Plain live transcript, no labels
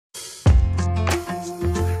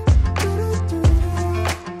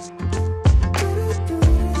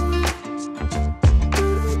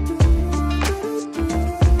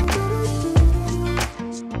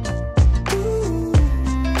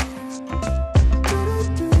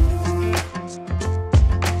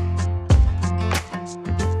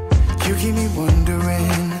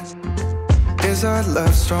Is our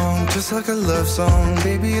love strong, just like a love song?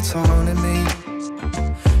 Baby, it's haunting me.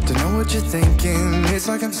 Don't know what you're thinking, it's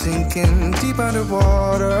like I'm sinking deep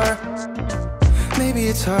underwater. Maybe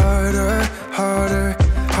it's harder, harder,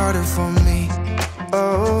 harder for me.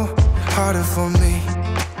 Oh, harder for me.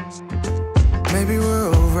 Maybe we're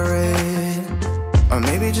over it, or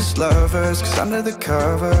maybe just lovers, cause under the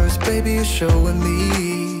covers, baby, you're showing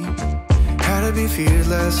me how to be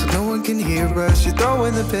fearless, so no one can hear us. You're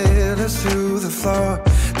throwing the pillars through the floor.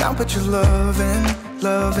 Now put your loving,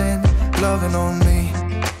 loving, loving on me.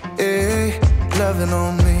 Yeah, loving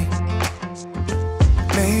on me.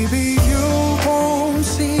 Maybe you won't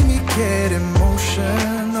see me get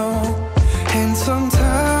emotional, and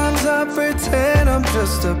sometimes I pretend I'm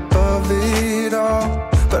just above it all.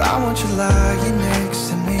 But I want you lying next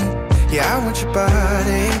to me. Yeah, I want your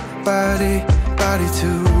body, body, body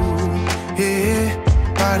too. Yeah,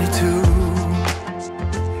 body too.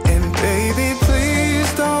 And baby,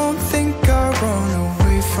 please don't think I'll run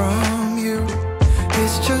away from you.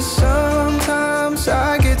 It's just sometimes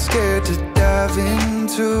I get scared to dive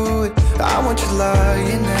into it. I want you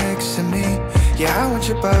lying next to me. Yeah, I want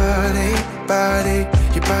your body, body,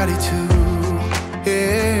 your body too.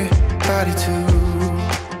 Yeah, body too.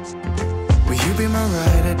 Will you be my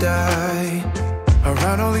ride or die?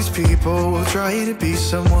 Around all these people, we'll try to be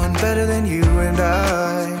someone better than you and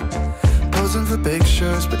I. Posing for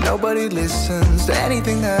pictures, but nobody listens to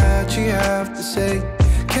anything that you have to say.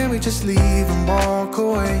 Can we just leave and walk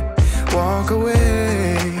away? Walk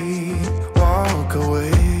away, walk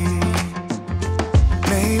away.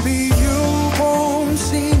 Maybe you won't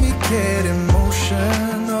see me get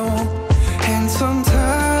emotional, and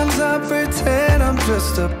sometimes I pretend I'm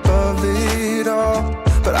just above it all.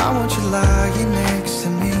 But I want you lying next to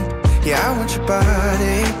me. Yeah, I want your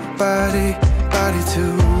body, body, body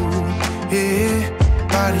too. Yeah,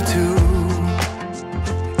 body too.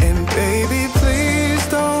 And baby, please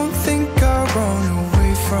don't think I'll run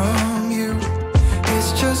away from you.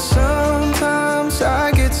 It's just sometimes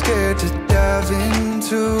I get scared to dive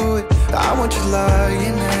into it. I want you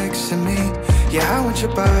lying next to me. Yeah, I want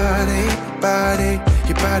your body, body,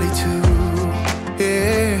 your body too.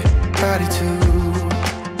 Yeah, body too.